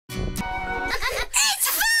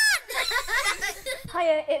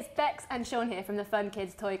Hiya, it's Bex and Sean here from the Fun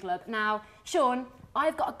Kids Toy Club. Now, Sean,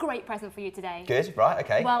 I've got a great present for you today. Good, right,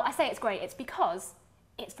 okay. Well, I say it's great, it's because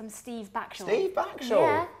it's from Steve Backshaw. Steve Backshaw?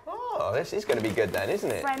 Yeah. Oh, this is going to be good then, isn't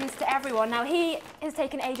it? Friends to everyone. Now, he has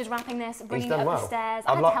taken ages wrapping this, bringing it up the stairs.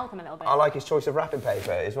 I had to help him a little bit. I like his choice of wrapping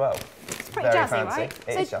paper as well. It's pretty jazzy, fancy. right?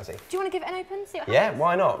 It is jazzy. Do you want to give it an open, see what happens? Yeah,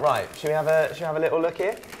 why not? Right, should we have a little look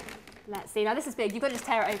here? Let's see. Now, this is big. You've got to just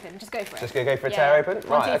tear it open. Just go for it. Just going to go for a tear open?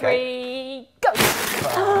 One, two, three, go! Okay.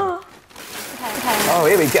 Oh,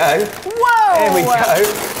 here we go. Whoa! Here we go.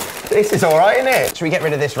 This is all right, isn't it? Should we get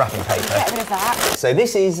rid of this wrapping paper? Get rid of that. So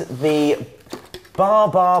this is the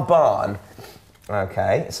Baa-Baa Barn.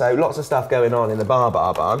 Okay, so lots of stuff going on in the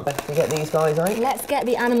Baa-Baa Barn. Can we get these guys out? Let's get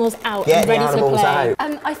the animals out Get and ready the animals to play.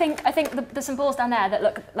 out. I think there's some balls down there that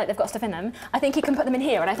look like they've got stuff in them. I think you can put them in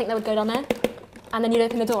here, and I think they would go down there. And then you'd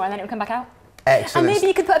open the door, and then it would come back out. Excellent. And maybe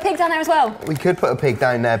you could put a pig down there as well. We could put a pig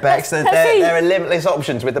down there, Bex. There are limitless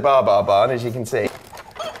options with the Baa-Baa Barn, as you can see.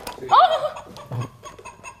 Oh!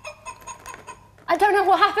 I don't know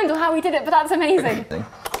what happened or how we did it, but that's amazing.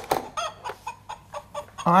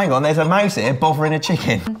 Oh, hang on, there's a mouse here bothering a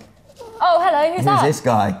chicken. Oh, hello, who's that? Who's this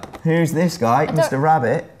guy? Who's this guy? Mr.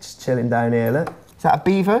 Rabbit, just chilling down here, look. Is that a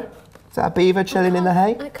beaver? Is that a beaver chilling in the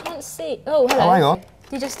hay? I can't see. Oh, hello. Oh, hang on.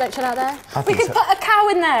 You just like chill out there? We could put a cow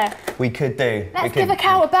in there. We could do. Let's give a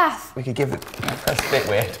cow a bath. We could give it. That's a bit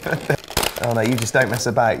weird. Oh no, you just don't mess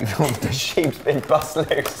about. The sheep's been bust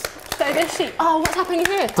loose. So this sheep. Oh, what's happening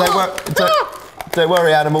here? Don't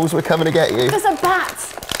worry, animals. We're coming to get you. There's a bat.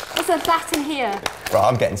 There's a bat in here. Right,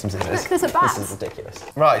 I'm getting some scissors. Look, there's a bat. This is ridiculous.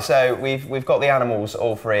 Right, so we've got the animals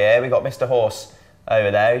all three here. We've got Mr. Horse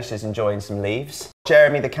over there. He's just enjoying some leaves.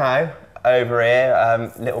 Jeremy the cow over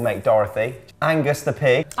here. Little mate Dorothy. Angus the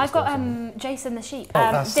pig. I've got Jason the sheep.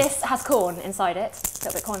 Oh, this has corn inside it. A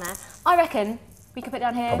little bit of corn there. I reckon we could put it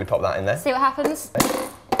down here. Probably pop that in there. See what happens.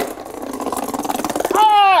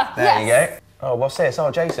 Ah! There you go. Oh, what's this?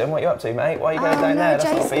 Oh, Jason, what are you up to, mate? Why are you going down there? That's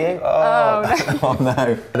not for you. Oh, no. Oh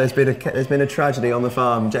no. There's been a tragedy on the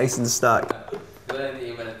farm. Jason's stuck. I don't think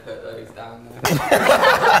you're going to put those down there.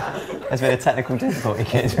 There's been a technical difficulty,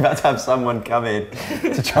 kids. We're about to have someone come in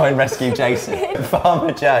to try and rescue Jason.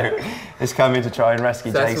 Farmer Joe is coming to try and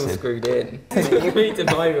rescue Jason. That's all screwed in. You need to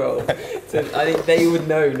my role. So I think they would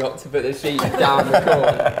know not to put the sheep down the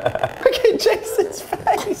corner. Look at Jason's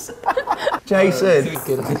face. Jason.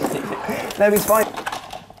 No, he's fine.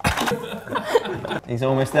 He's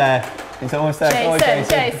almost there. He's almost there.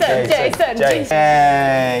 Jason.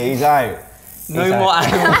 Hey, he's out. No more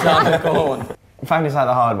animals down the corn. Found this out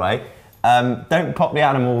the hard way. Don't pop the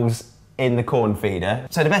animals in the corn feeder.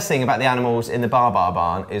 So the best thing about the animals in the Baa-Baa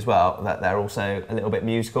Barn is, well, that they're also a little bit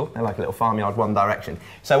musical. They're like a little farmyard One Direction.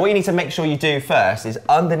 So what you need to make sure you do first is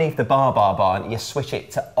underneath the Baa-Baa Barn, you switch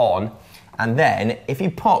it to on. And then if you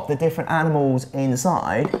pop the different animals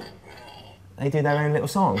inside, they do their own little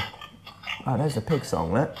song. Oh, there's the pig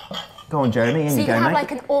song, look. Go on, Jeremy, in you go, mate. So you have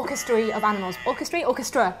like an orchestra of animals. Orchestra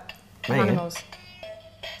of animals.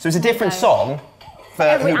 So it's a different song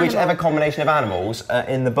for whichever combination of animals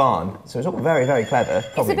in the barn. So it's all very, very clever.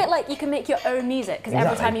 It's a bit like you can make your own music, because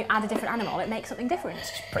every time you add a different animal, it makes something different.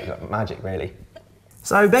 It's pretty like magic, really.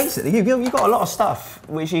 So basically, you've got a lot of stuff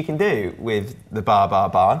which you can do with the Baa-Baa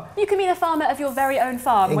Barn. You can be the farmer of your very own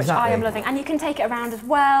farm, which I am loving, and you can take it around as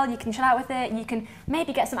well. You can chill out with it. You can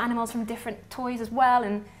maybe get some animals from different toys as well,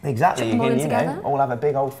 and you can, all have a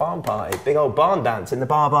big old farm party, big old barn dance in the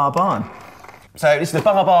Baa-Baa Barn. So this is the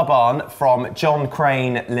Baa-Baa Barn from John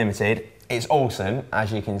Crane Ltd. It's awesome,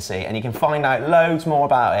 as you can see, and you can find out loads more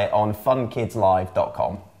about it on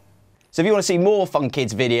funkidslive.com. So if you want to see more Fun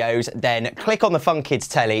Kids videos, then click on the Fun Kids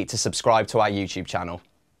telly to subscribe to our YouTube channel.